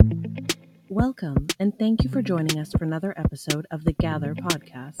Welcome, and thank you for joining us for another episode of the Gather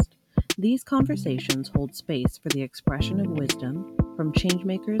podcast. These conversations hold space for the expression of wisdom from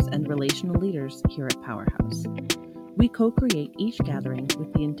changemakers and relational leaders here at Powerhouse. We co-create each gathering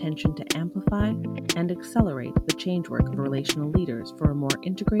with the intention to amplify and accelerate the change work of relational leaders for a more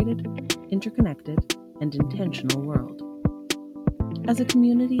integrated, interconnected, and intentional world. As a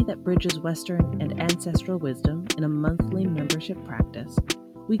community that bridges Western and ancestral wisdom in a monthly membership practice,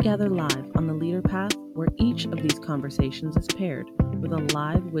 we gather live on the Leader Path, where each of these conversations is paired with a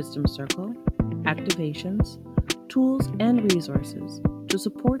live wisdom circle, activations, tools, and resources to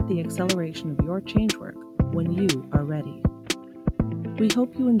support the acceleration of your change work when you are ready. We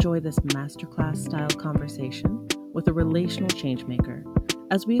hope you enjoy this masterclass style conversation with a relational changemaker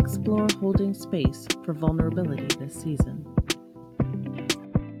as we explore holding space for vulnerability this season.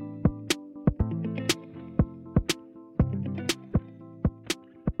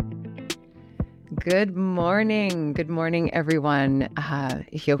 Good morning. Good morning, everyone.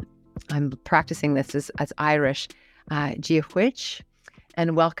 I'm practicing this as Irish. Giahuich,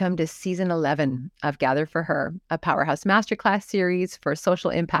 and welcome to Season 11 of Gather for Her, a Powerhouse Masterclass series for social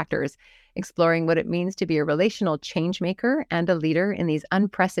impactors, exploring what it means to be a relational change maker and a leader in these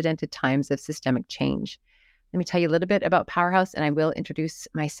unprecedented times of systemic change. Let me tell you a little bit about Powerhouse, and I will introduce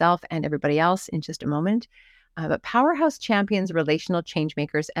myself and everybody else in just a moment. But Powerhouse champions relational change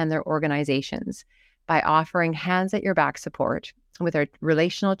makers and their organizations by offering hands at your back support with our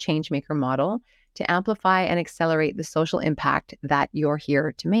relational change maker model to amplify and accelerate the social impact that you're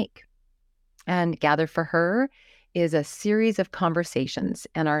here to make. And Gather for Her is a series of conversations.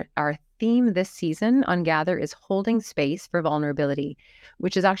 And our theme this season on Gather is holding space for vulnerability,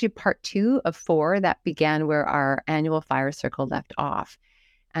 which is actually part 2 of 4 that began where our annual fire circle left off.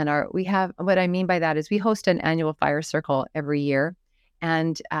 And we have, what I mean by that is we host an annual fire circle every year.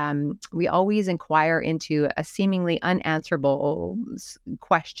 And we always inquire into a seemingly unanswerable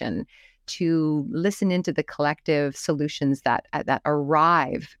question to listen into the collective solutions that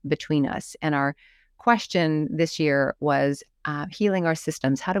arrive between us. And our question this year was healing our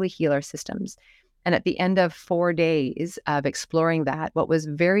systems. How do we heal our systems? And at the end of 4 days of exploring that, what was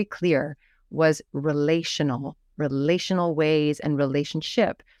very clear was relational ways and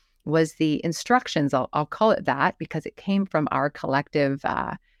relationship was the instructions. I'll call it that because it came from our collective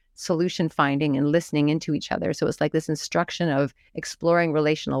solution finding and listening into each other. So it's like this instruction of exploring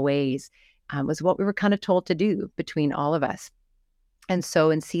relational ways was what we were kind of told to do between all of us. And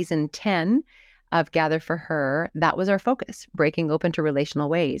so in season 10 of Gather for Her, that was our focus, breaking open to relational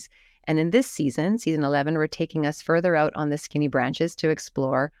ways. And in this season 11, we're taking us further out on the skinny branches to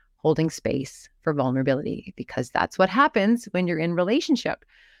explore holding space for vulnerability, because that's what happens when you're in relationship.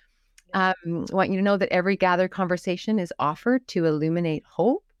 I want you to know that every Gather conversation is offered to illuminate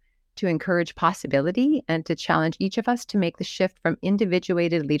hope, to encourage possibility, and to challenge each of us to make the shift from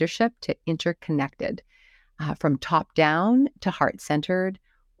individuated leadership to interconnected, from top down to heart-centered,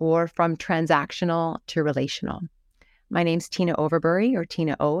 or from transactional to relational. My name's Tina Overbury, or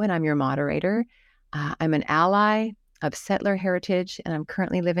Tina O, and I'm your moderator. I'm an ally of settler heritage, and I'm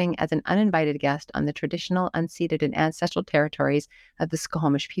currently living as an uninvited guest on the traditional, unceded, and ancestral territories of the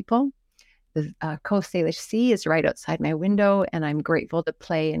Squamish people. The Coast Salish Sea is right outside my window, and I'm grateful to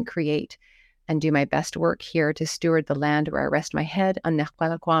play and create and do my best work here to steward the land where I rest my head on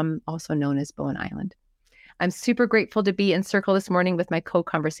Nechkwalakwam, also known as Bowen Island. I'm super grateful to be in circle this morning with my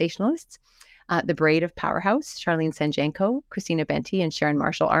co-conversationalists. The Braid of Powerhouse, Charlene Sanjanko, Christina Benti, and Sharon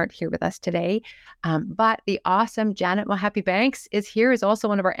Marshall aren't here with us today. But the awesome Janet Mohappy Banks is here, is also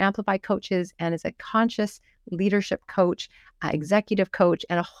one of our Amplify coaches, and is a conscious leadership coach, executive coach,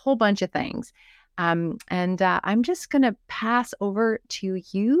 and a whole bunch of things. I'm just going to pass over to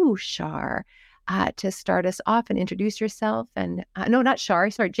you, Shar, to start us off and introduce yourself. And no, not Shar,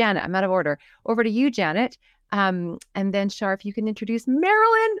 sorry, Janet, I'm out of order. Over to you, Janet. And then Shar, if you can introduce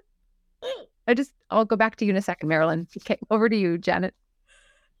Marilyn. I'll go back to you in a second, Marilyn. Okay, over to you, Janet.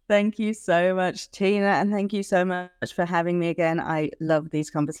 Thank you so much, Tina, and thank you so much for having me again. I love these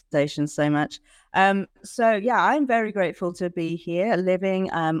conversations so much. I'm very grateful to be here,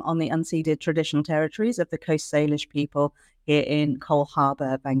 living on the unceded traditional territories of the Coast Salish people here in Cole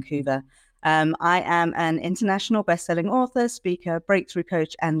Harbour, Vancouver. I am an international best-selling author, speaker, breakthrough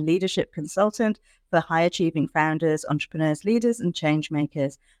coach, and leadership consultant for high-achieving founders, entrepreneurs, leaders, and change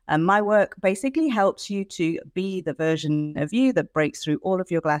makers. My work basically helps you to be the version of you that breaks through all of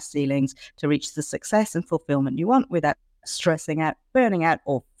your glass ceilings to reach the success and fulfillment you want without stressing out, burning out,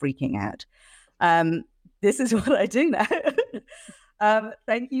 or freaking out. This is what I do now.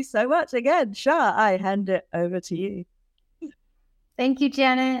 Thank you so much again. Shar, I hand it over to you. Thank you,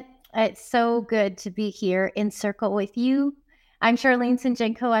 Janet. It's so good to be here in circle with you. I'm Charlene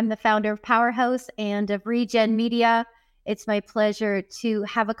Sinjenko. I'm the founder of Powerhouse and of Regen Media. It's my pleasure to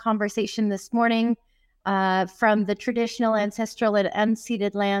have a conversation this morning from the traditional, ancestral, and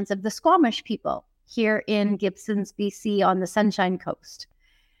unceded lands of the Squamish people here in Gibsons, BC on the Sunshine Coast.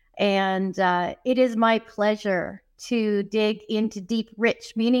 And it is my pleasure to dig into deep,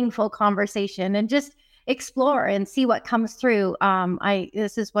 rich, meaningful conversation and just explore and see what comes through.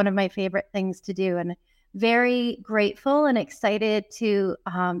 This is one of my favorite things to do, and very grateful and excited to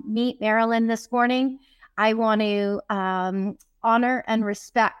meet Marilyn this morning. I want to honor and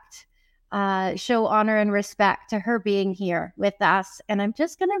respect, show honor and respect to her being here with us. And I'm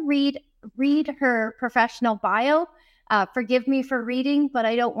just going to read her professional bio. Forgive me for reading, but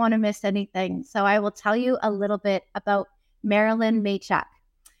I don't want to miss anything. So I will tell you a little bit about Marilyn Maychak.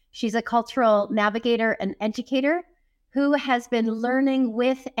 She's a cultural navigator and educator who has been learning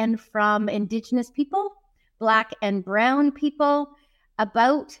with and from Indigenous people, Black and Brown people,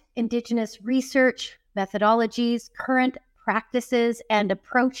 about Indigenous research, methodologies, current practices, and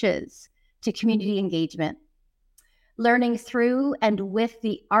approaches to community engagement. Learning through and with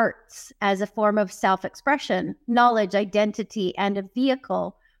the arts as a form of self-expression, knowledge, identity, and a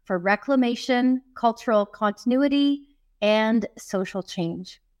vehicle for reclamation, cultural continuity, and social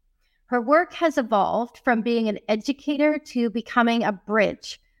change. Her work has evolved from being an educator to becoming a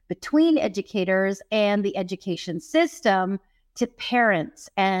bridge between educators and the education system to parents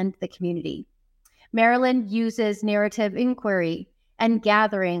and the community. Marilyn uses narrative inquiry and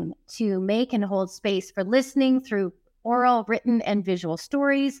gathering to make and hold space for listening through oral, written, and visual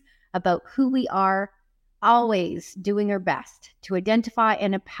stories about who we are, always doing her best to identify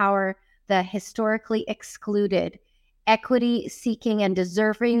and empower the historically excluded, equity-seeking, and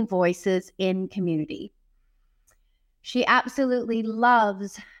deserving voices in community. She absolutely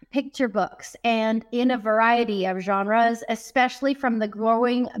loves picture books and in a variety of genres, especially from the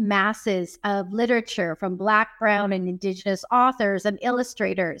growing masses of literature from Black, Brown, and Indigenous authors and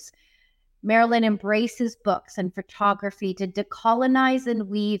illustrators. Marilyn embraces books and photography to decolonize and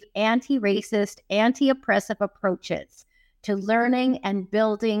weave anti-racist, anti-oppressive approaches to learning and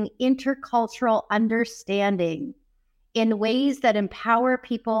building intercultural understanding in ways that empower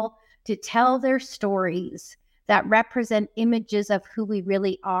people to tell their stories that represent images of who we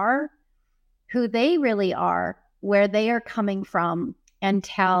really are, who they really are, where they are coming from, and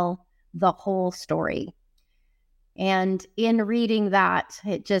tell the whole story. And in reading that,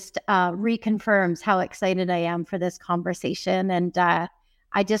 it just reconfirms how excited I am for this conversation. And I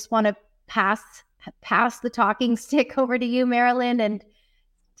just want to pass the talking stick over to you, Marilyn, and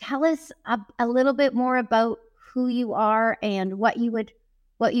tell us a little bit more about who you are and what you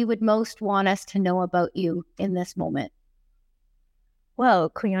would most want us to know about you in this moment. Well,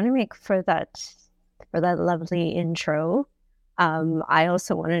 Kuyanemik, for that lovely intro. I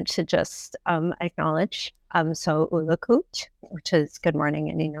also wanted to just acknowledge so Ulakut, which is good morning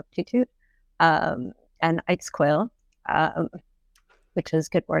in Inuktitut, and Ixquil, which is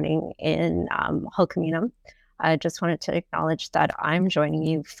good morning in Hulkaminum. I just wanted to acknowledge that I'm joining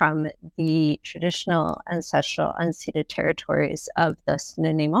you from the traditional, ancestral, unceded territories of the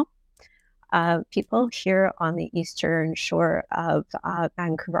Snuneymuxw people here on the eastern shore of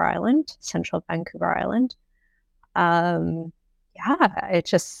Vancouver Island, central Vancouver Island. I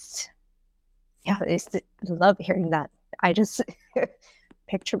love hearing that. I just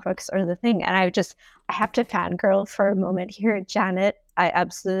picture books are the thing. And I have to fangirl for a moment here, Janet. I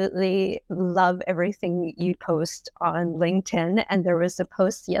absolutely love everything you post on LinkedIn. And there was a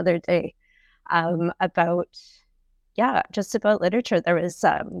post the other day about literature. There was,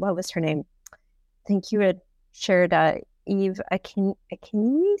 what was her name? I think you had shared Eve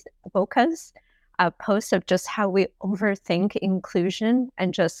Akini's post of just how we overthink inclusion,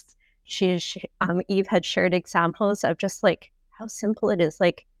 and just Eve had shared examples of just like how simple it is,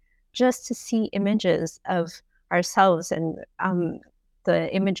 like just to see images of ourselves, and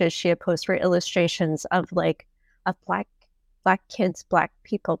the images she had posted were illustrations of black kids, Black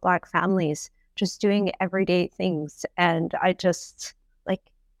people, Black families just doing everyday things, and I just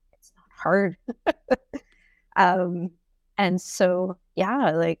it's not hard. And so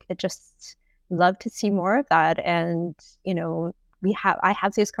I just love to see more of that. And I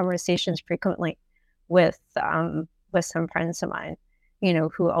have these conversations frequently with some friends of mine,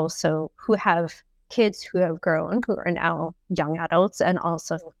 who have kids who have grown, who are now young adults, and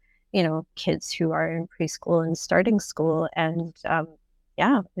also kids who are in preschool and starting school. And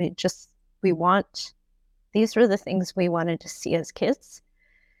these were the things we wanted to see as kids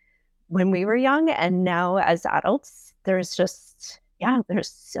when we were young, and now as adults there's just there's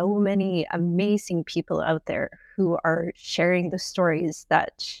so many amazing people out there who are sharing the stories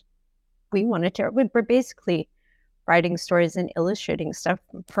that we wanted to. We're basically writing stories and illustrating stuff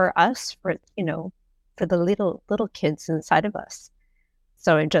for us, for for the little kids inside of us.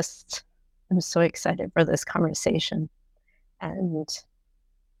 So I'm so excited for this conversation. And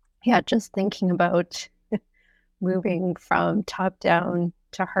just thinking about moving from top down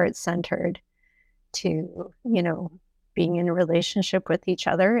to heart centered to, being in a relationship with each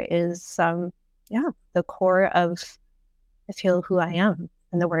other is, the core of, I feel, who I am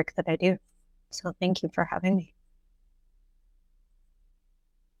and the work that I do. So thank you for having me.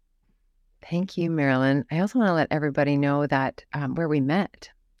 Thank you, Marilyn. I also want to let everybody know that where we met,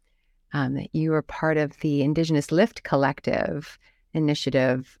 that you were part of the Indigenous Lift Collective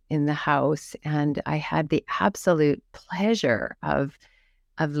initiative in the house. And I had the absolute pleasure of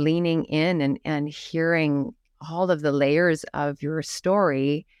leaning in and hearing all of the layers of your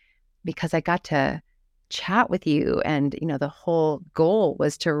story, because I got to chat with you. And, the whole goal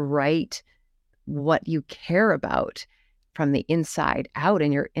was to write what you care about from the inside out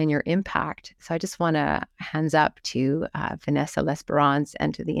and your impact. So I just want to hands up to Vanessa L'Esperance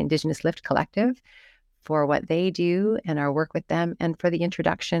and to the Indigenous Lift Collective for what they do and our work with them, and for the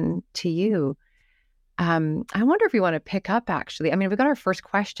introduction to you. I wonder if we want to pick up, actually. I mean, we got our first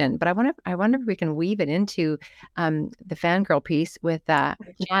question, but I wonder if we can weave it into the fangirl piece with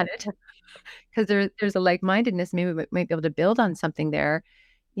Janet, because there's a like-mindedness. Maybe we might be able to build on something there.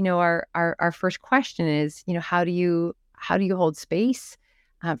 Our first question is, how do you hold space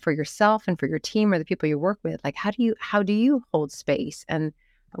for yourself and for your team or the people you work with? Like, how do you hold space? And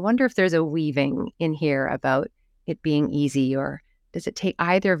I wonder if there's a weaving in here about it being easy, or does it take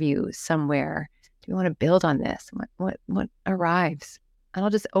either of you somewhere? Do you want to build on this? What arrives? And I'll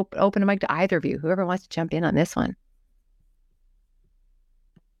just open a mic to either of you, whoever wants to jump in on this one.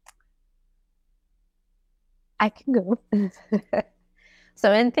 I can go.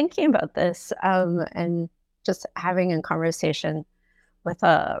 So in thinking about this, and just having a conversation with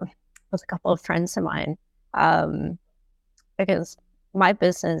a couple of friends of mine, because my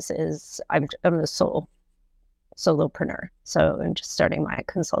business is, I'm a solopreneur, so I'm just starting my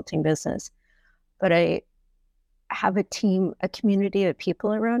consulting business. But I have a team, a community of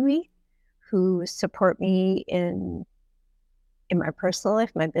people around me who support me in my personal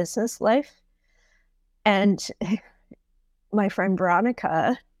life, my business life. And my friend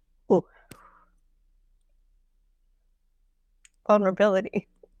Veronica, vulnerability.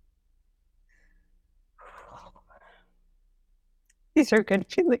 These are good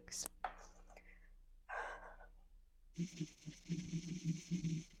feelings.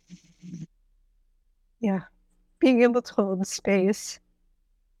 Yeah, being able to hold space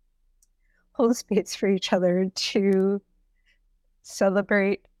for each other to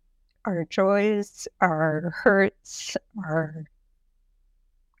celebrate our joys, our hurts, our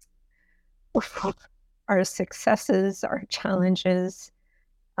successes, our challenges,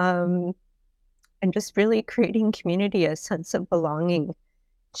 and just really creating community, a sense of belonging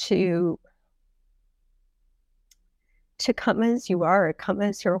to come as you are, come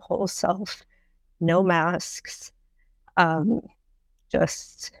as your whole self, no masks,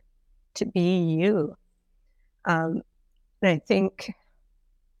 just to be you. And I think,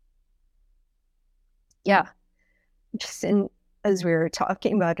 just as we were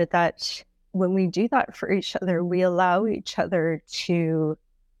talking about it, that when we do that for each other, we allow each other to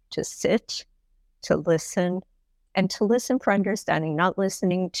sit, to listen, and to listen for understanding, not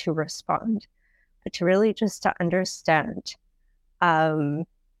listening to respond, but to really just to understand,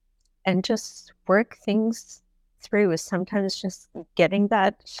 and just work things through. Sometimes just getting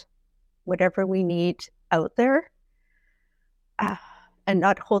that, whatever we need out there, and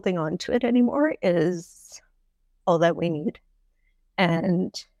not holding on to it anymore, is all that we need.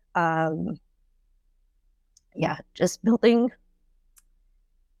 And just building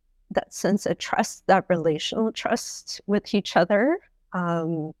that sense of trust, that relational trust with each other.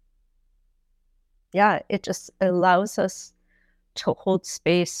 It just allows us to hold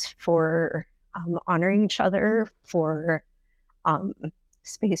space for honoring each other, for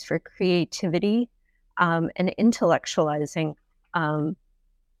space for creativity, and intellectualizing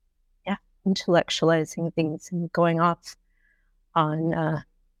things and going off on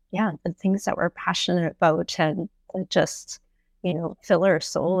the things that we're passionate about and that just fill our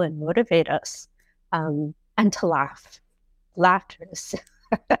soul and motivate us, and to laugh. Laughter is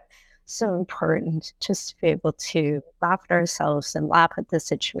so important, just to be able to laugh at ourselves and laugh at the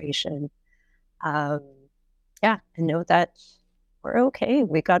situation, and know that we're okay,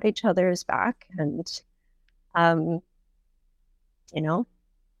 we got each other's back. And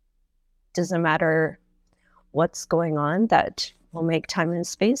Doesn't matter what's going on, that we'll make time and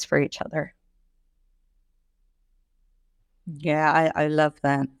space for each other. Yeah, I love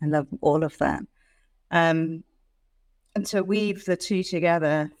that. I love all of that. And to weave the two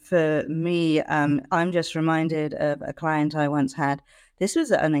together, for me, I'm just reminded of a client I once had. This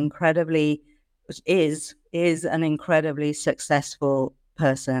was is an incredibly successful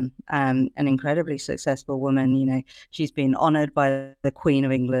person, an incredibly successful woman. She's been honored by the Queen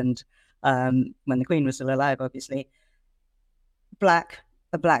of England, when the Queen was still alive, obviously.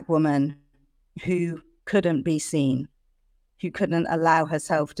 A black woman who couldn't be seen, who couldn't allow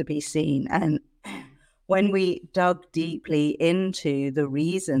herself to be seen. And when we dug deeply into the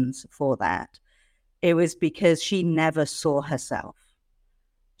reasons for that, it was because she never saw herself.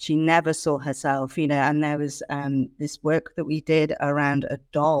 She never saw herself, and there was this work that we did around a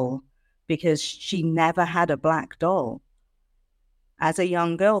doll, because she never had a black doll. As a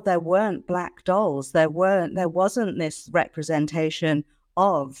young girl, there weren't black dolls. There wasn't this representation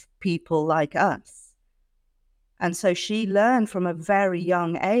of people like us. And so she learned from a very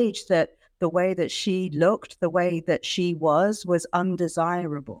young age that the way that she looked, the way that she was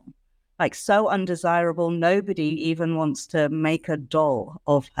undesirable. Like, so undesirable, nobody even wants to make a doll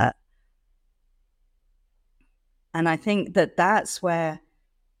of her. And I think that that's where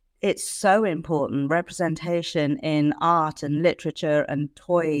it's so important. Representation in art and literature and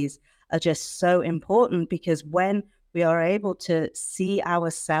toys are just so important, because when we are able to see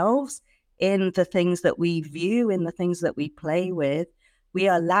ourselves in the things that we view, in the things that we play with, we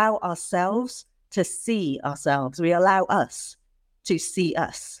allow ourselves to see ourselves. We allow us to see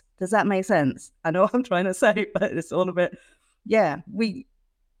us. Does that make sense? I know what I'm trying to say, but it's all a bit, yeah.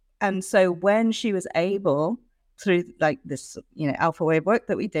 And so when she was able, through like this, alpha wave work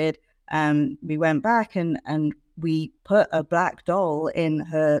that we did, we went back and we put a black doll in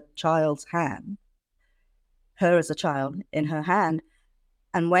her child's hand, her as a child in her hand.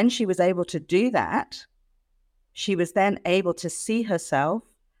 And when she was able to do that, she was then able to see herself.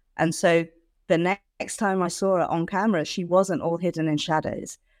 And so the next time I saw her on camera, she wasn't all hidden in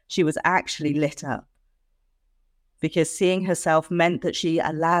shadows. She was actually lit up, because seeing herself meant that she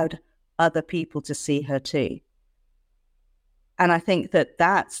allowed other people to see her too. And I think that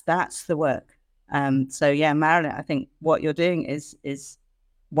that's the work. So yeah, Marilyn, I think what you're doing is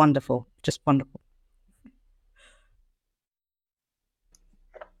wonderful, just wonderful.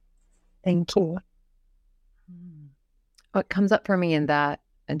 Thank you. What comes up for me in that,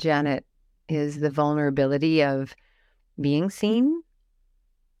 Janet, is the vulnerability of being seen,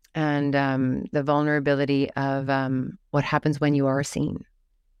 and the vulnerability of what happens when you are seen.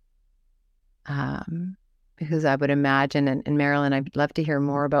 Because I would imagine, and Marilyn, I'd love to hear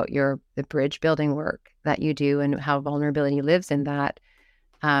more about the bridge building work that you do and how vulnerability lives in that.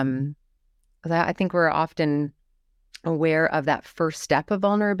 Because I think we're often aware of that first step of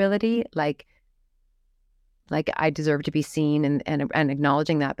vulnerability, like I deserve to be seen, and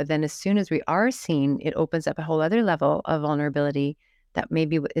acknowledging that. But then as soon as we are seen, it opens up a whole other level of vulnerability that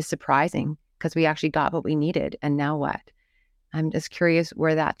maybe is surprising, because we actually got what we needed. And now what? I'm just curious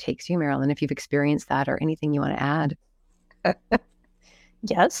where that takes you, Marilyn, if you've experienced that or anything you want to add.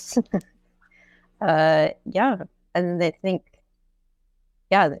 Yes. Yeah. And I think,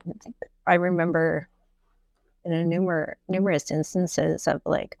 I remember in a numerous instances of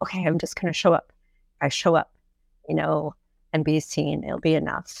like, okay, I'm just going to show up. I show up, and be seen, it'll be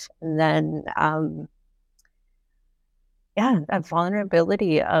enough. And then, that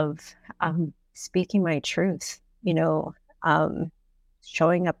vulnerability of speaking my truth,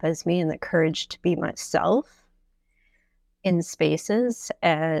 showing up as me, and the courage to be myself in spaces,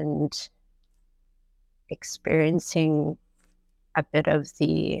 and experiencing a bit of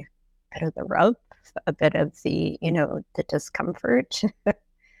the rub, a bit of the, the discomfort,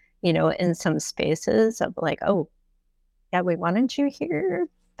 in some spaces of like, oh, yeah, we wanted you here,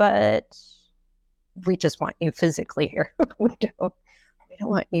 but we just want you physically here. we don't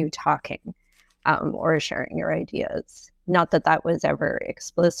want you talking or sharing your ideas. Not that that was ever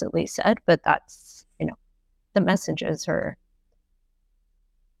explicitly said, but that's, the messages are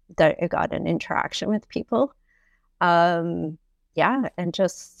that it got an interaction with people. And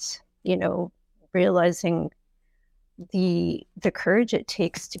just, realizing the courage it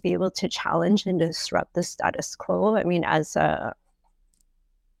takes to be able to challenge and disrupt the status quo. I mean,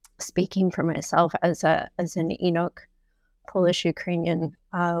 speaking for myself as an Enoch Polish Ukrainian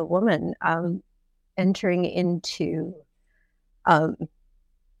woman, entering into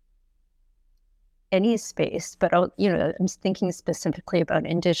any space, but I'm thinking specifically about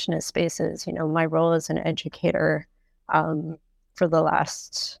Indigenous spaces. My role as an educator, for the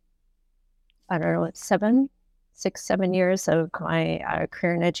last, I don't know, 7 years of my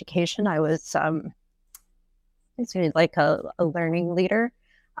career in education, I was basically like a learning leader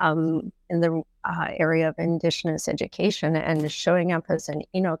in the area of Indigenous education, and showing up as an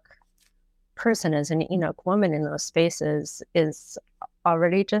Inuk person, as an Inuk woman in those spaces is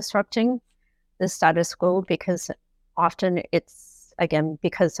already disrupting the status quo, because often it's, again,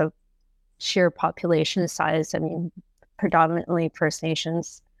 because of sheer population size. I mean, predominantly First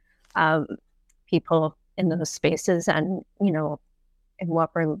Nations people in those spaces, and, you know, and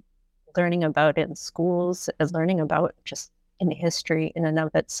what we're learning about in schools, learning about just in history in and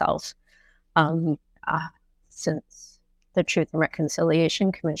of itself, since the Truth and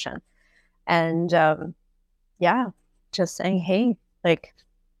Reconciliation Commission. And yeah, just saying, hey, like,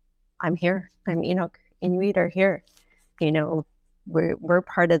 I'm here. I'm Enoch. Inuit are here. You know, we're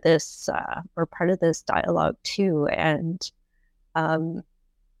part of this. We're part of this dialogue too, and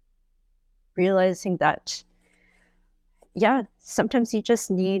realizing that, yeah, sometimes you just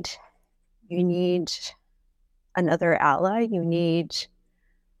need another ally. You need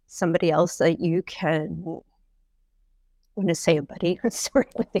somebody else that you can, I want to say a buddy. Sorry,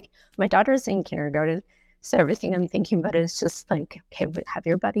 like, my daughter's in kindergarten, so everything I'm thinking about is just like, okay, we have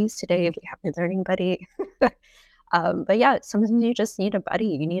your buddies today. We have your learning buddy. But yeah, sometimes you just need a buddy.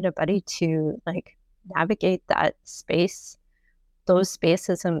 You need a buddy to like navigate that space, those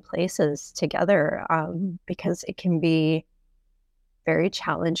spaces and places together, because it can be very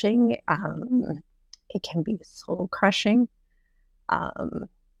challenging. It can be soul crushing,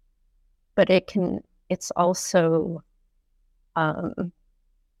 but it's also, I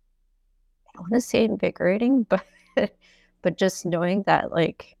want to say invigorating, but but just knowing that,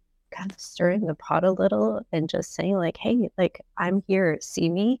 like, kind of stirring the pot a little and just saying like, hey, like, I'm here, see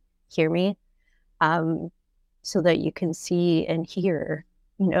me, hear me, so that you can see and hear,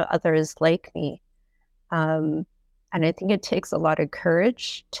 you know, others like me. And I think it takes a lot of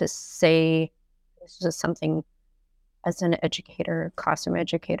courage to say, this is just something, as an educator, classroom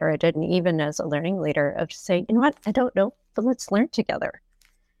educator, I did, and even as a learning leader, of just saying, you know what, I don't know, but let's learn together.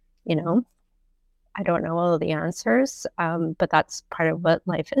 You know, I don't know all of the answers, but that's part of what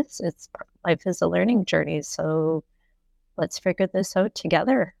life is. Life is a learning journey. So let's figure this out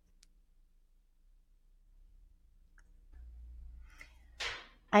together.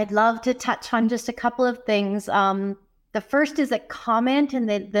 I'd love to touch on just a couple of things. The first is a comment, and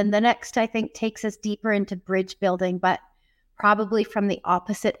then the next, I think, takes us deeper into bridge building, but probably from the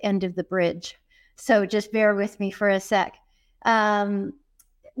opposite end of the bridge. So just bear with me for a sec.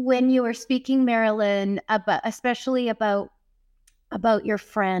 When you were speaking, Marilyn, especially about your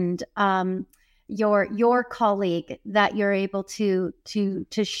friend, your colleague that you're able to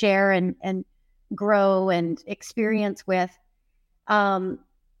share and grow and experience with,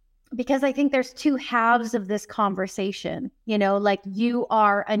 because I think there's two halves of this conversation. You know, like, you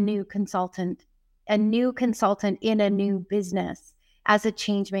are a new consultant in a new business as a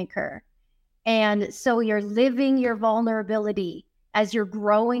change maker. And so you're living your vulnerability as you're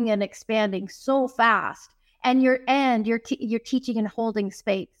growing and expanding so fast, and you're teaching and holding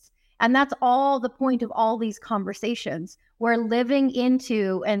space. And that's all the point of all these conversations. We're living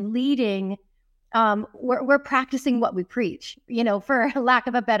into and leading. We're practicing what we preach, you know, for lack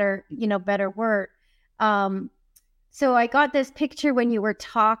of a better word. So I got this picture when you were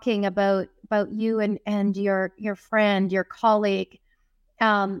talking about you and your friend, your colleague.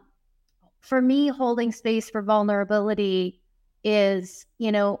 For me, holding space for vulnerability is,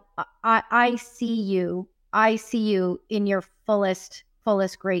 you know, I see you in your fullest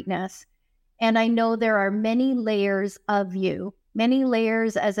greatness. And I know there are many layers of you, many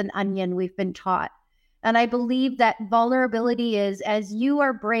layers as an onion, we've been taught. And I believe that vulnerability is, as you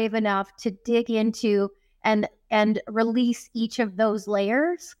are brave enough to dig into and release each of those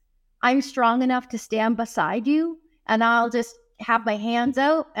layers, I'm strong enough to stand beside you, and I'll just have my hands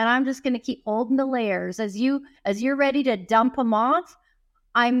out, and I'm just going to keep holding the layers. As you're ready to dump them off,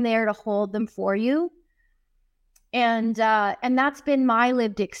 I'm there to hold them for you. And that's been my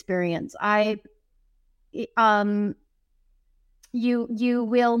lived experience. You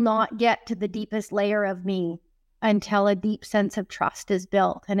will not get to the deepest layer of me until a deep sense of trust is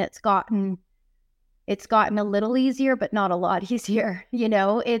built. And it's gotten a little easier, but not a lot easier. You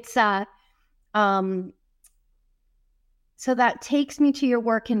know, it's so that takes me to your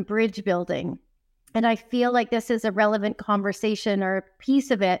work in bridge building. And I feel like this is a relevant conversation, or a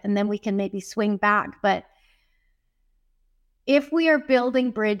piece of it, and then we can maybe swing back. But if we are building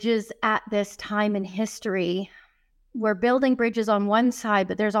bridges at this time in history, we're building bridges on one side,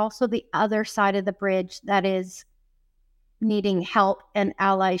 but there's also the other side of the bridge that is needing help and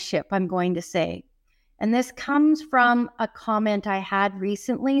allyship, I'm going to say. And this comes from a comment I had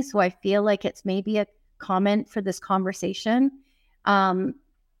recently, so I feel like it's maybe a comment for this conversation.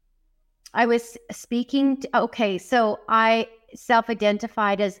 I was speaking so I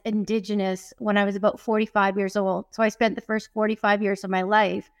self-identified as Indigenous when I was about 45 years old. So I spent the first 45 years of my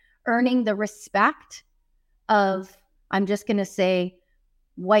life earning the respect of, I'm just going to say,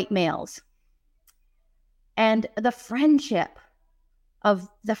 white males. And the friendship and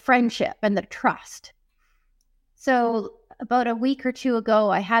the trust. So about a week or two ago,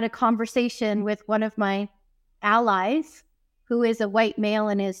 I had a conversation with one of my allies who is a white male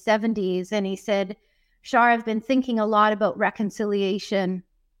in his 70s. And he said, Shar, I've been thinking a lot about reconciliation.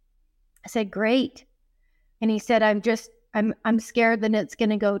 I said, great. And he said, I'm scared that it's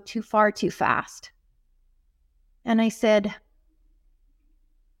going to go too far too fast. And I said,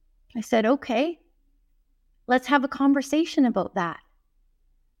 okay, let's have a conversation about that.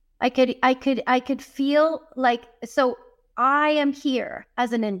 I could feel like, so I am here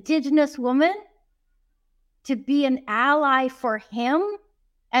as an Indigenous woman to be an ally for him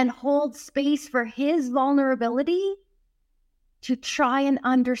and hold space for his vulnerability, to try and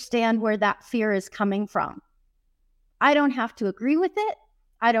understand where that fear is coming from. I don't have to agree with it.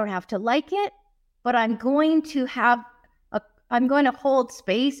 I don't have to like it, but I'm going to hold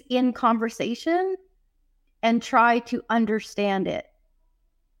space in conversation and try to understand it.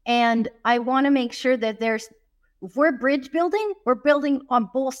 And I want to make sure that if we're bridge building, we're building on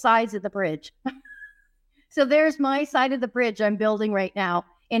both sides of the bridge. So there's my side of the bridge I'm building right now.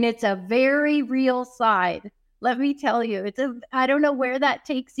 And it's a very real side. Let me tell you, I don't know where that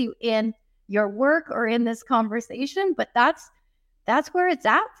takes you in your work or in this conversation, but that's where it's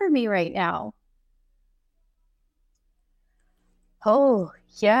at for me right now. Oh,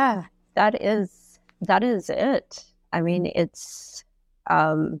 yeah, that is it. I mean, it's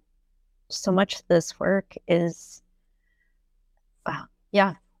so much of this work is,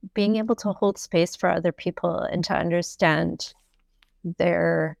 being able to hold space for other people and to understand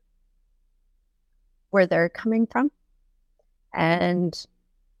where they're coming from, and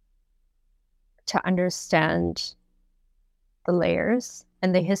to understand the layers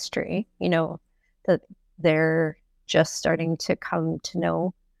and the history, that they're just starting to come to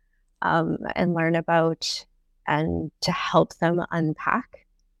know and learn about, and to help them unpack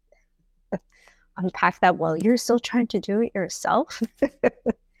that while you're still trying to do it yourself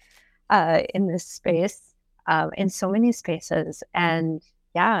in this space, in so many spaces. And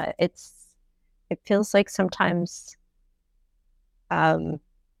yeah, it feels like sometimes that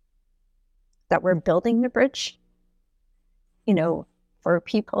we're building the bridge, for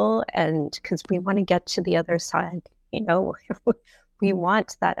people, and because we want to get to the other side, we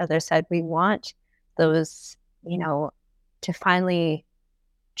want that other side. We want those, to finally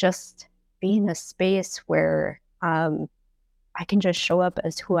just be in a space where I can just show up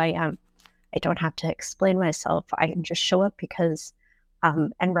as who I am. I don't have to explain myself. I can just show up because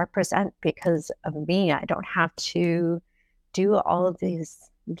and represent because of me. I don't have to do all of these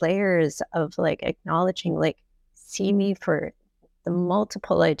layers of acknowledging, see me for the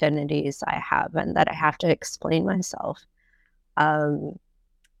multiple identities I have, and that I have to explain myself. And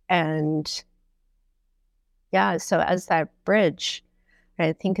yeah, so as that bridge,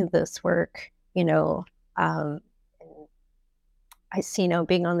 I think of this work, I see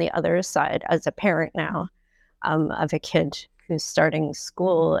being on the other side as a parent now, of a kid who's starting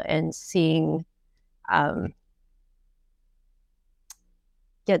school, and seeing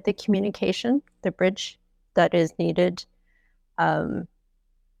the communication, the bridge that is needed, better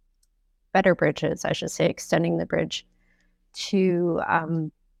bridges, I should say, extending the bridge to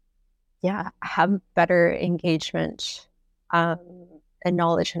have better engagement, and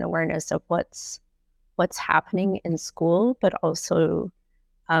knowledge and awareness of what's happening in school, but also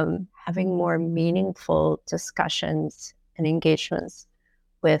having more meaningful discussions and engagements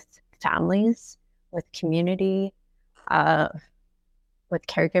with families, with community, with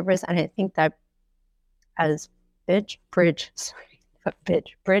caregivers. And I think that as bridge builders,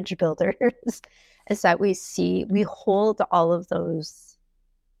 is that we hold all of those,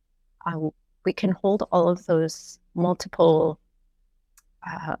 we can hold all of those multiple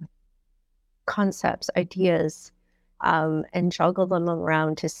concepts, ideas, and juggle them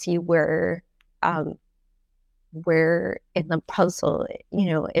around to see where in the puzzle,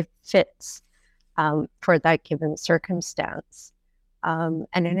 it fits for that given circumstance. And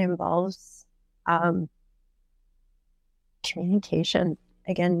it involves communication.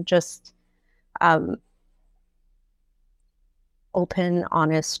 Again, just open,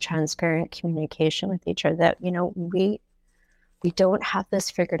 honest, transparent communication with each other. That, we don't have this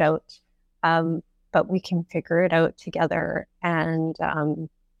figured out, but we can figure it out together. And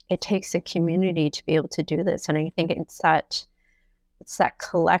it takes a community to be able to do this. And I think it's that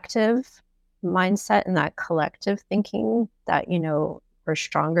collective mindset and that collective thinking that, we're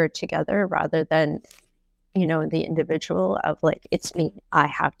stronger together rather than, the individual of like, it's me, I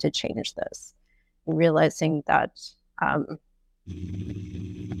have to change this. And realizing that, I'm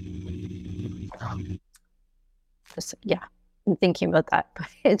thinking about that, but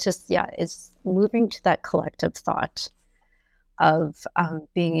it's just, it's moving to that collective thought of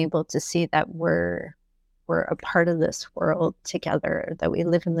being able to see that we're a part of this world together, that we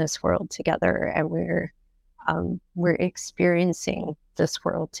live in this world together, and we're experiencing this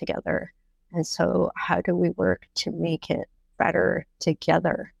world together. And so how do we work to make it better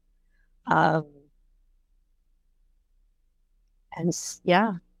together? That's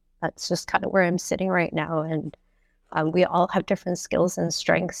just kind of where I'm sitting right now. And we all have different skills and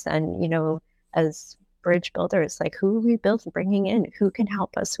strengths. And, as bridge builders, like, who are we bringing in? Who can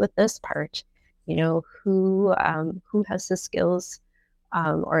help us with this part? Who has the skills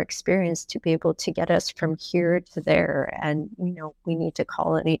or experience to be able to get us from here to there? And, we need to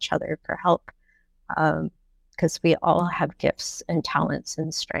call on each other for help, because we all have gifts and talents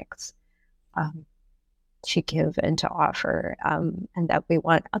and strengths to give and to offer, and that we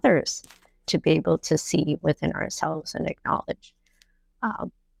want others to be able to see within ourselves and acknowledge.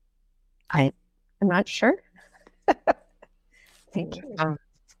 I'm not sure. Thank you.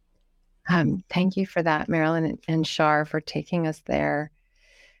 Thank you for that, Marilyn and Shar, for taking us there.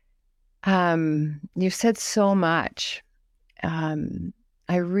 You've said so much. I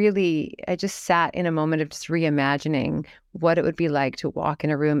just sat in a moment of just reimagining what it would be like to walk in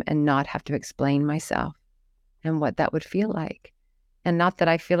a room and not have to explain myself and what that would feel like. And not that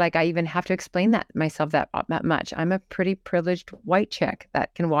I feel like I even have to explain myself that much. I'm a pretty privileged white chick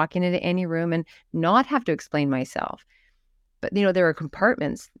that can walk into any room and not have to explain myself. But, there are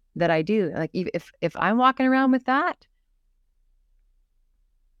compartments that I do. Like, if I'm walking around with that,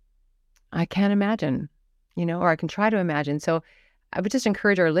 I can't imagine, or I can try to imagine. So I would just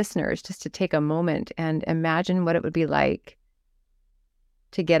encourage our listeners just to take a moment and imagine what it would be like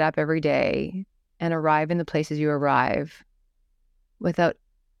to get up every day and arrive in the places you arrive without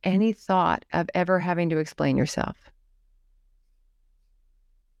any thought of ever having to explain yourself.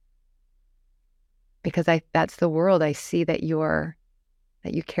 Because that's the world I see that you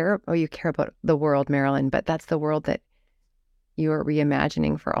care about the world, Marilyn, but that's the world that you are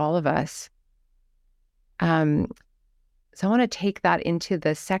reimagining for all of us. So I want to take that into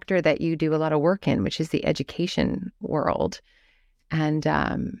the sector that you do a lot of work in, which is the education world. And,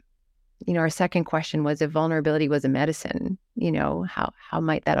 our second question was, if vulnerability was a medicine, how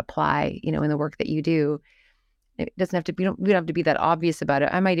might that apply, in the work that you do? It doesn't have to be, we don't have to be that obvious about it.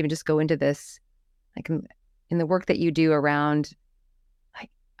 I might even just go into this, like in the work that you do around like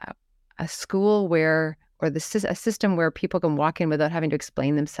a school where, or a system where people can walk in without having to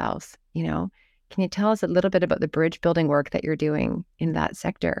explain themselves, Can you tell us a little bit about the bridge building work that you're doing in that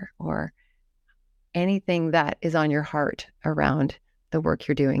sector, or anything that is on your heart around the work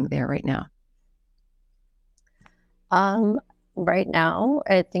you're doing there right now? Right now,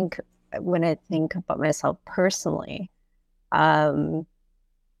 I think when I think about myself personally,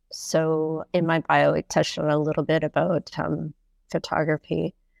 so in my bio, I touched on a little bit about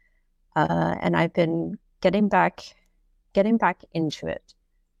photography, and I've been getting back into it.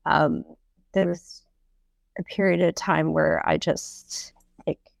 There was a period of time where I just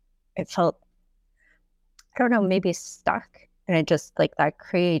it felt, I don't know, maybe stuck, and I just like that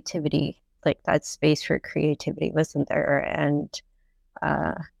creativity, like that space for creativity wasn't there, and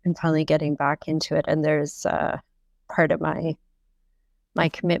I'm finally getting back into it. And there's part of my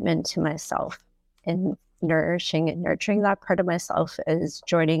commitment to myself and nourishing and nurturing that part of myself is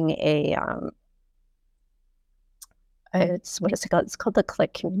joining it's called the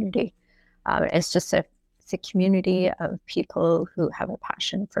Click community. It's just it's a community of people who have a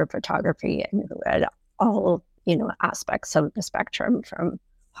passion for photography and who at all aspects of the spectrum, from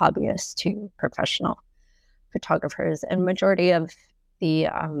hobbyists to professional photographers. And majority of the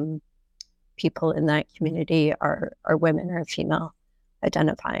people in that community are women or female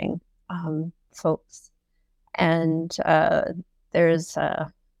identifying folks. And there's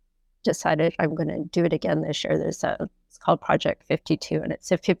decided I'm going to do it again this year. It's called Project 52, and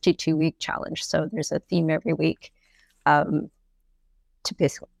it's a 52-week challenge. So there's a theme every week to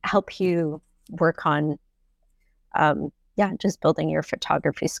basically help you work on, just building your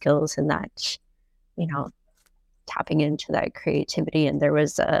photography skills and that, tapping into that creativity. And there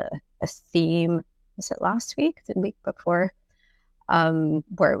was a theme, was it last week, the week before,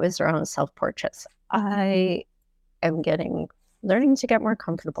 where it was around self-portraits. I am learning to get more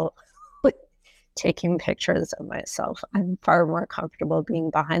comfortable with taking pictures of myself. I'm far more comfortable being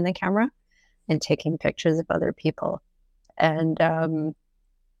behind the camera and taking pictures of other people. And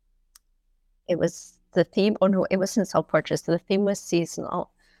it was the theme. Oh no, it wasn't self-portraits. The theme was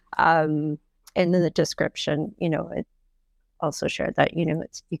seasonal. And in the description, it also shared that,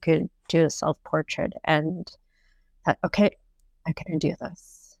 you could do a self-portrait, and that, okay, I'm going to do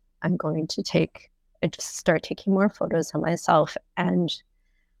this. I'm going to just start taking more photos of myself. And,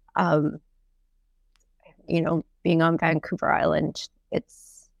 being on Vancouver Island,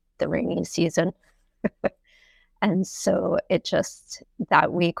 it's the rainy season. And so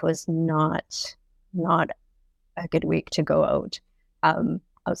that week was not a good week to go out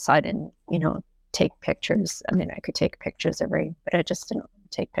outside and, take pictures. I mean, I could take pictures of rain, but I just didn't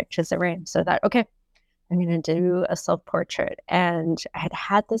take pictures of rain. So that, okay, I'm going to do a self-portrait. And I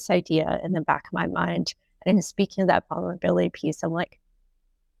had this idea in the back of my mind. And speaking of that vulnerability piece, I'm like,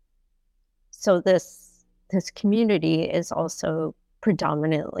 so this community is also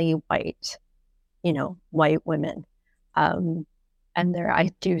predominantly white, white women. And there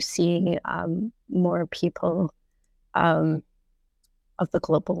I do see more people of the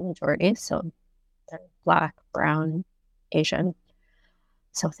global majority. So they're Black, brown, Asian,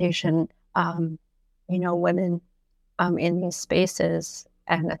 South Asian, women in these spaces.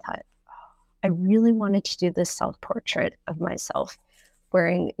 And I thought, I really wanted to do this self-portrait of myself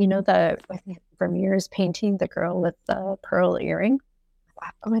wearing, I think Vermeer's painting, the girl with the pearl earring.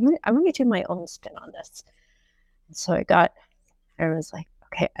 I want to do my own spin on this. And so I was like,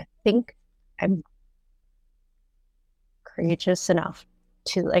 okay, I think I'm courageous enough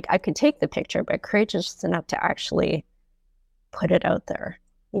to, like, I could take the picture, but courageous enough to actually put it out there,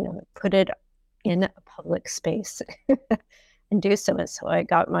 put it in a public space and do so. And so I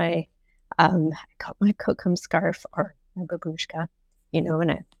got my kokum scarf, or my babushka,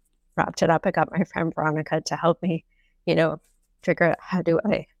 and I wrapped it up. I got my friend Veronica to help me, figure out how do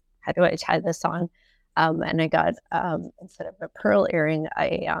I tie this on. And I got, instead of a pearl earring,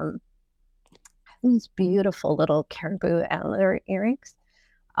 I these beautiful little caribou antler earrings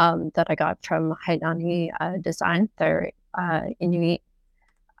that I got from Haidani Design. They're Inuit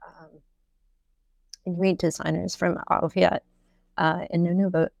designers from Alviat in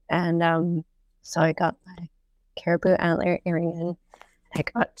Nunavut. And so I got my caribou antler earring, and I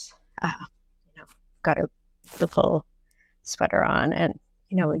got a beautiful sweater on, and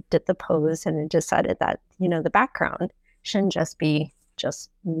did the pose, and decided that the background shouldn't just be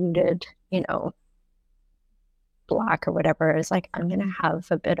muted, black or whatever. It's like, I'm gonna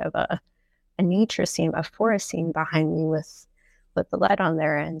have a bit of a nature scene, a forest scene behind me with the light on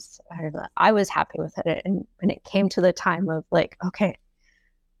there. And so I was happy with it. And when it came to the time of like, okay,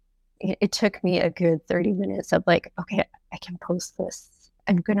 it took me a good 30 minutes of like, okay, I can post this.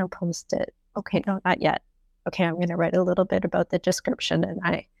 I'm gonna post it. Okay, no, not yet. Okay, I'm gonna write a little bit about the description. And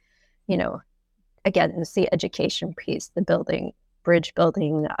I, again, it's the education piece, the bridge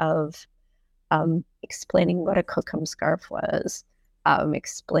building of explaining what a kokum scarf was,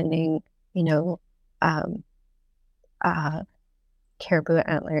 explaining, caribou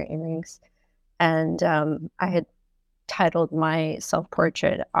antler earrings. And I had titled my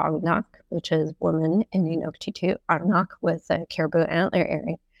self-portrait Agnak, which is woman in Inuktitut, Agnak with a caribou antler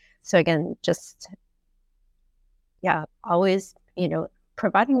earring. So again, always,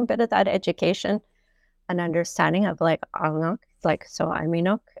 providing a bit of that education and understanding of like Agnak, like, so I'm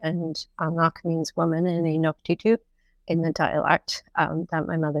Inuk, and Agnak means woman in Inuktitut in the dialect that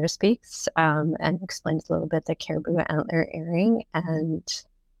my mother speaks, and explains a little bit the caribou antler earring, and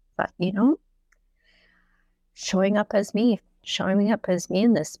but showing up as me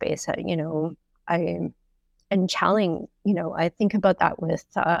in this space. And challenging, I think about that with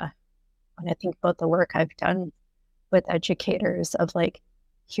when I think about the work I've done with educators of like,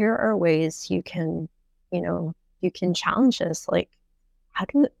 here are ways you can challenge this. Like, how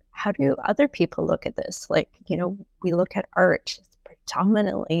do other people look at this? Like, we look at art, it's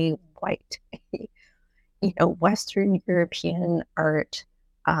predominantly white, Western European art,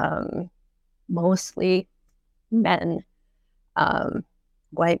 mostly men,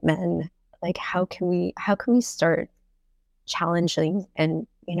 white men. Like, how can we start challenging and,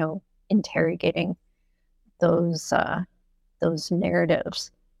 interrogating those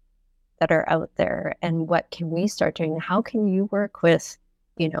narratives that are out there, and what can we start doing? How can you work with,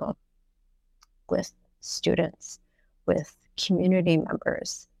 with students, with community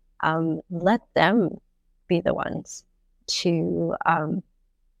members? Let them be the ones to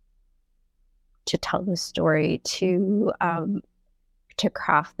tell the story, to to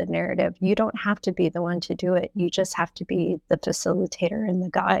craft the narrative. You don't have to be the one to do it. You just have to be the facilitator and the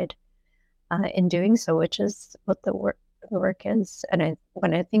guide in doing so, which is what the work is. And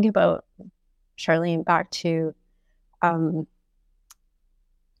when I think about, Charlene, back to the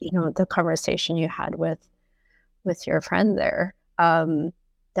conversation you had with your friend there,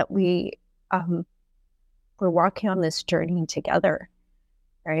 that we're walking on this journey together,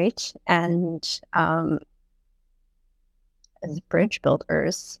 right? And as bridge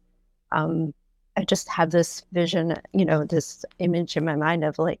builders, I just have this vision, this image in my mind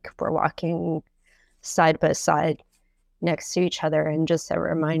of like we're walking side by side next to each other, and just a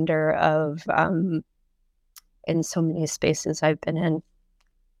reminder of in so many spaces I've been in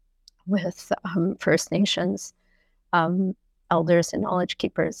with First Nations elders and knowledge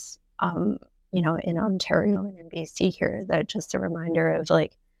keepers, in Ontario and in BC here, that just a reminder of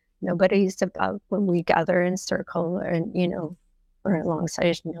like nobody's above when we gather in circle, and or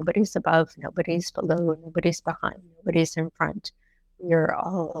alongside, nobody's above, nobody's below, nobody's behind, nobody's in front. We're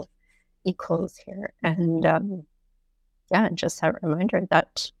all equals here. And just that reminder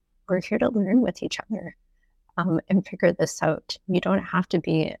that we're here to learn with each other and figure this out. You don't have to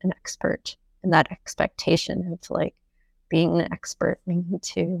be an expert, and that expectation of like being an expert, we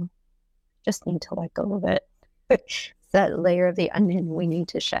just need to let go of it. It's that layer of the onion we need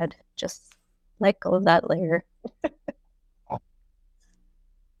to shed. Just let go of that layer.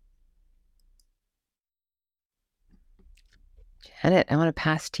 Janet, I want to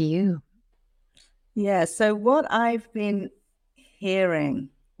pass to you. Yeah, so what I've been hearing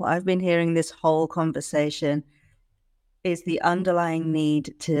this whole conversation is the underlying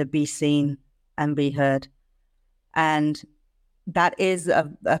need to be seen and be heard. And that is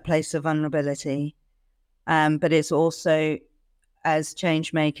a place of vulnerability. But it's also, as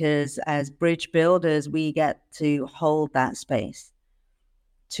change makers, as bridge builders, we get to hold that space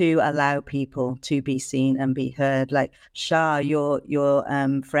to allow people to be seen and be heard. Like Shah, your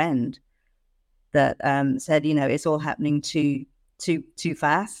friend that said, it's all happening too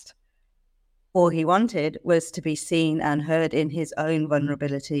fast. All he wanted was to be seen and heard in his own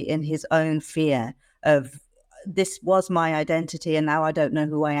vulnerability, in his own fear of, this was my identity and now I don't know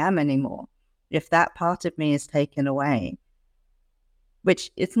who I am anymore. If that part of me is taken away,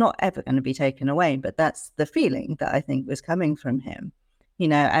 which it's not ever going to be taken away, but that's the feeling that I think was coming from him,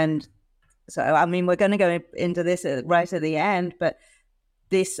 and so, I mean, we're going to go into this right at the end, but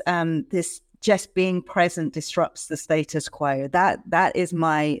this just being present disrupts the status quo. That is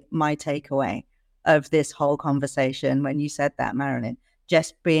my takeaway of this whole conversation. When you said that, Marilyn,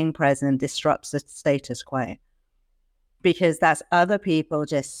 just being present disrupts the status quo, because that's other people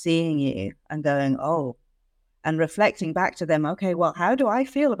just seeing you and going, oh, and reflecting back to them, okay, well, how do I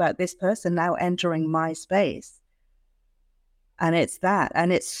feel about this person now entering my space? And it's that,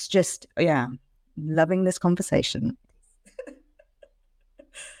 and it's just, loving this conversation.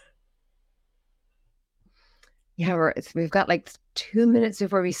 Yeah, we've got like 2 minutes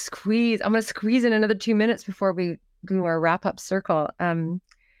before we squeeze. I'm going to squeeze in another 2 minutes before we do our wrap-up circle. Marilyn,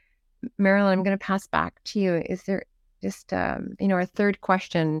 I'm going to pass back to you. Is there just, our third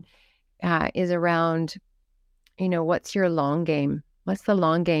question is around, what's your long game? What's the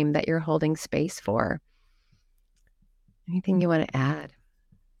long game that you're holding space for? Anything you want to add?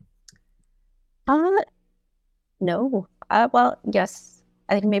 No. Well, yes.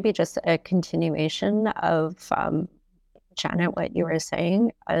 I think maybe just a continuation of Janet, what you were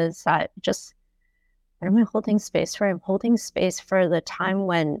saying is that just, what am I holding space for? I'm holding space for the time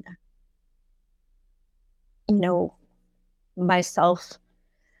when, myself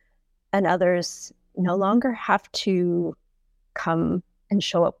and others no longer have to come and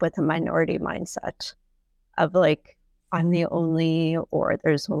show up with a minority mindset of like, I'm the only, or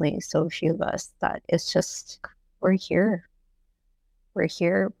there's only so few of us. That it's just, we're here, we're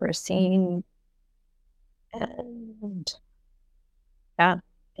seen. And I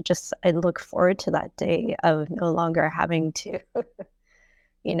look forward to that day of no longer having to,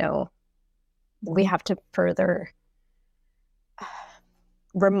 we have to further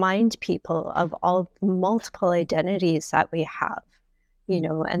remind people of all multiple identities that we have,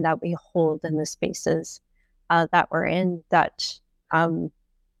 and that we hold in the spaces that we're in, that are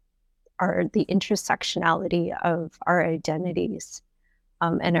the intersectionality of our identities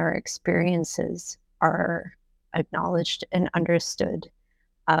and our experiences are acknowledged and understood,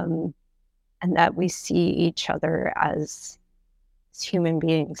 and that we see each other as human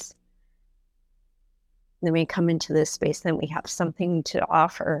beings. Then we come into this space, then we have something to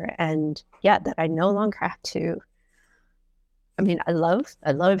offer, and that I no longer have to. I mean, I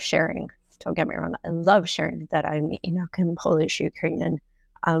love sharing, don't get me wrong, I love sharing that I'm Enoch and Polish Ukrainian,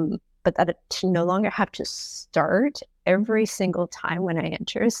 but that to no longer have to start every single time when I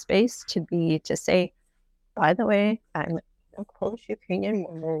enter a space to say, by the way, I'm a Polish Ukrainian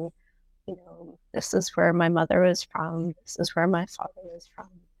woman. This is where my mother was from. This is where my father was from.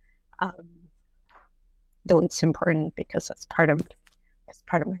 Though it's important because it's part of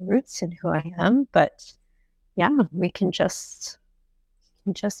my roots and who I am. But yeah, we can just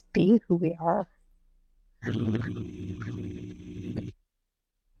be who we are.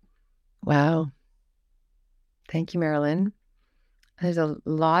 Wow. Thank you, Marilyn. There's a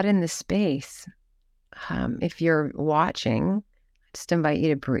lot in the space. If you're watching, I just invite you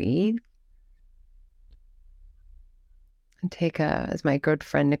to breathe. And take as my good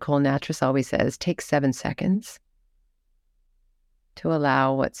friend Nicole Natras always says, take 7 seconds to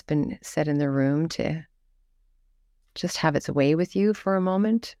allow what's been said in the room to just have its way with you for a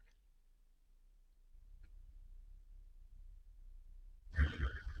moment.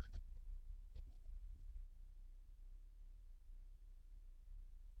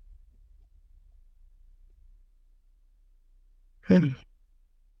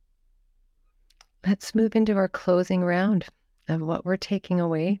 Let's move into our closing round of what we're taking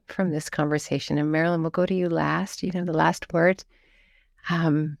away from this conversation. And Marilyn, we'll go to you last. You have the last word.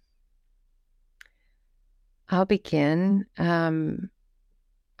 I'll begin.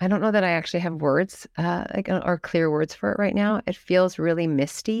 I don't know that I actually have words or clear words for it right now. It feels really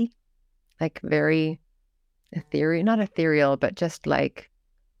misty, like very ethereal, not ethereal, but just like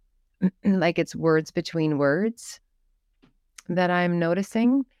it's words between words that I'm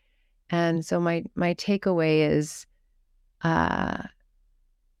noticing. And so my takeaway is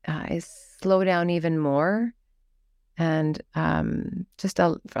slow down even more. And I'm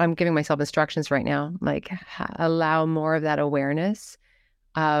giving myself instructions right now, like allow more of that awareness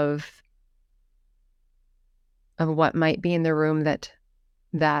of what might be in the room that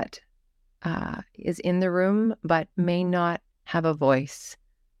is in the room, but may not have a voice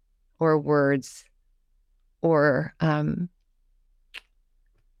or words or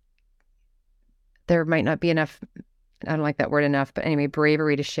there might not be enough, I don't like that word enough, but anyway,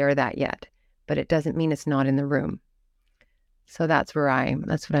 bravery to share that yet. But it doesn't mean it's not in the room. So that's what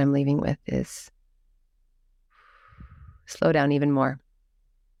I'm leaving with is slow down even more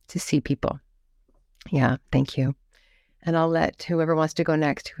to see people. Yeah, thank you. And I'll let whoever wants to go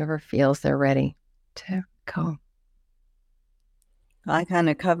next, whoever feels they're ready to go. I kind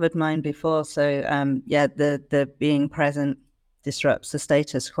of covered mine before. So the being present disrupts the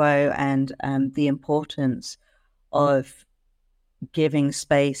status quo, and the importance of giving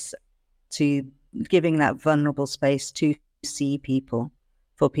that vulnerable space to see people,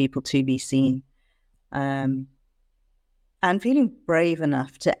 for people to be seen, and feeling brave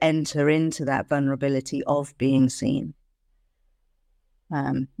enough to enter into that vulnerability of being seen.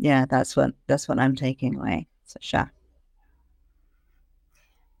 That's what I'm taking away. So Sha.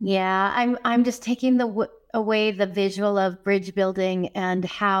 Yeah, I'm just taking away the visual of bridge building and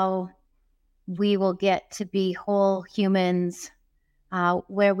how we will get to be whole humans,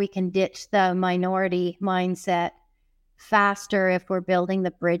 where we can ditch the minority mindset faster if we're building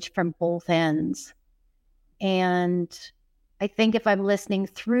the bridge from both ends. And I think if I'm listening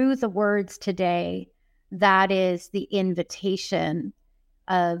through the words today, that is the invitation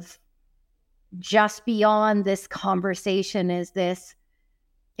of just beyond this conversation is this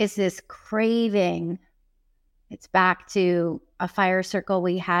craving. It's back to a fire circle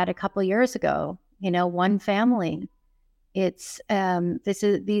we had a couple years ago, one family. It's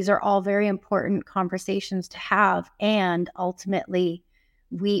these are all very important conversations to have. And ultimately,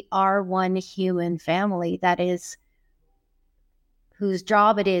 we are one human family whose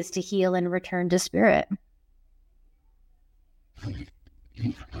job it is to heal and return to spirit.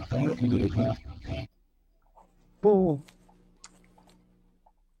 Ooh.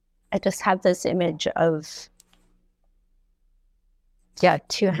 I just have this image of,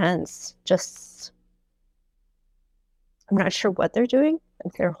 two hands. Just, I'm not sure what they're doing,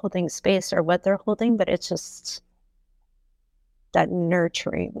 if they're holding space or what they're holding, but it's just that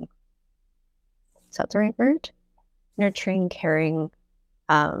nurturing. Is that the right word? Nurturing, caring,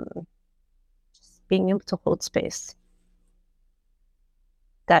 just being able to hold space.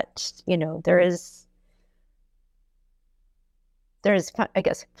 That, there is, I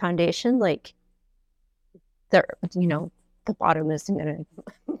guess, foundation, like there, the bottom isn't going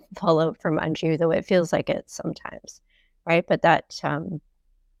to fall out from under you the way it feels like it sometimes, right? But that,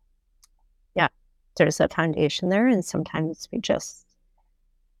 there's a foundation there, and sometimes we just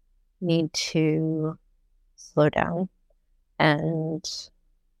need to slow down and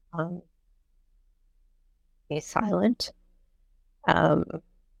be silent, in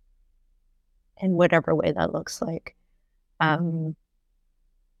whatever way that looks like, and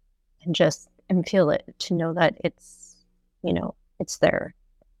feel it, to know that it's, it's there.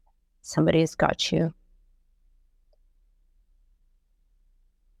 Somebody's got you.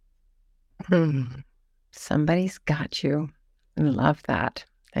 Somebody's got you. I love that.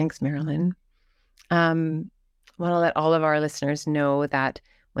 Thanks, Marilyn. I want to let all of our listeners know that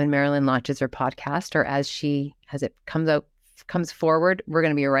when Marilyn launches her podcast, or as it comes forward, we're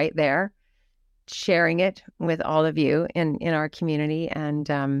going to be right there sharing it with all of you in our community. And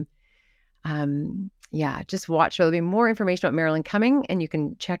just watch. There'll be more information about Marilyn coming, and you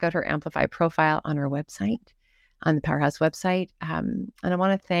can check out her Amplify profile on our website, on the Powerhouse website. And I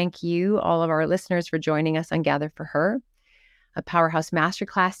want to thank you, all of our listeners, for joining us on Gather for Her, a Powerhouse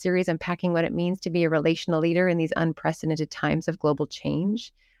Masterclass series unpacking what it means to be a relational leader in these unprecedented times of global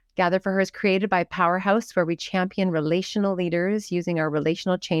change. Gather for Her is created by Powerhouse, where we champion relational leaders using our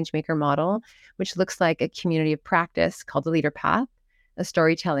relational changemaker model, which looks like a community of practice called the Leader Path, a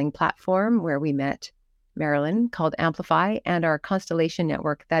storytelling platform where we met Marilyn called Amplify, and our constellation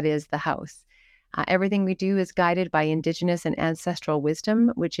network that is the House. Everything we do is guided by Indigenous and ancestral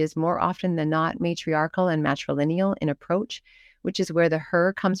wisdom, which is more often than not matriarchal and matrilineal in approach, which is where the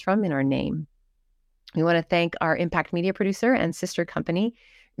her comes from in our name. We want to thank our impact media producer and sister company,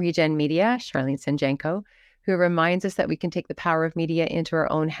 Regen Media, Charlene Sanjenko, who reminds us that we can take the power of media into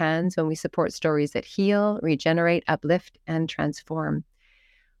our own hands when we support stories that heal, regenerate, uplift, and transform.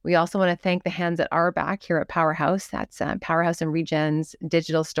 We also want to thank the hands at our back here at Powerhouse. That's Powerhouse and Regen's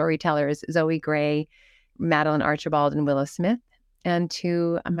digital storytellers, Zoe Gray, Madeline Archibald, and Willow Smith. And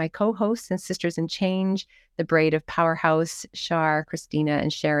to my co-hosts and sisters in change, the braid of Powerhouse, Shar, Christina,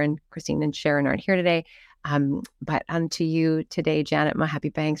 and Sharon. Christine and Sharon aren't here today. But unto you today, Janet Mohappy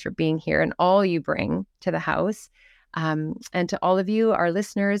Banks, for being here and all you bring to the house. And to all of you, our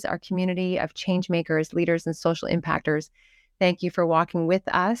listeners, our community of change makers, leaders, and social impactors, thank you for walking with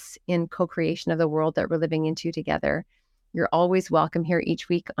us in co-creation of the world that we're living into together. You're always welcome here each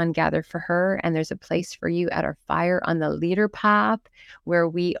week on Gather for Her, and there's a place for you at our Fire on the Leader Path, where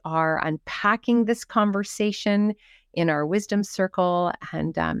we are unpacking this conversation in our wisdom circle.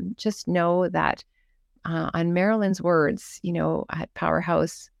 And just know that on Marilyn's words, at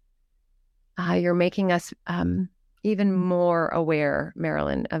Powerhouse, you're making us even more aware,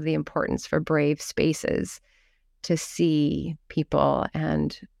 Marilyn, of the importance for brave spaces to see people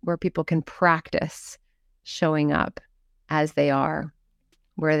and where people can practice showing up as they are,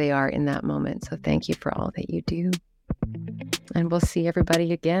 where they are in that moment. So thank you for all that you do. And we'll see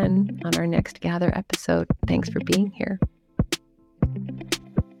everybody again on our next Gather episode. Thanks for being here.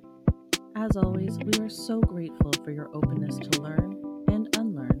 As always, we are so grateful for your openness to learn and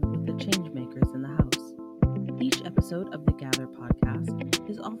unlearn with the changemakers in the house. Each episode of the Gather podcast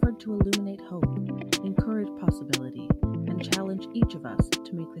is offered to illuminate hope, encourage possibility, and challenge each of us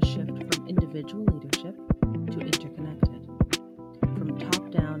to make the shift from individual leadership to interconnected, from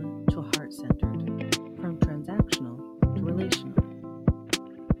top-down to heart-centered, from transactional to relational.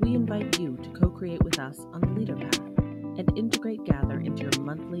 We invite you to co-create with us on the Leader Path and integrate Gather into your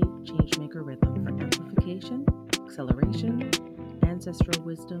monthly changemaker rhythm for amplification, acceleration, ancestral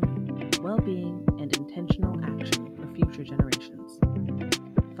wisdom, well-being, and intentional action for future generations.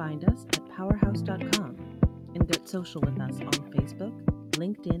 Find us at powerhouse.com and get social with us on Facebook,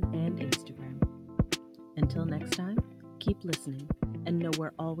 LinkedIn, and Instagram. Until next time, keep listening and know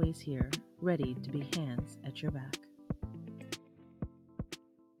we're always here, ready to be hands at your back.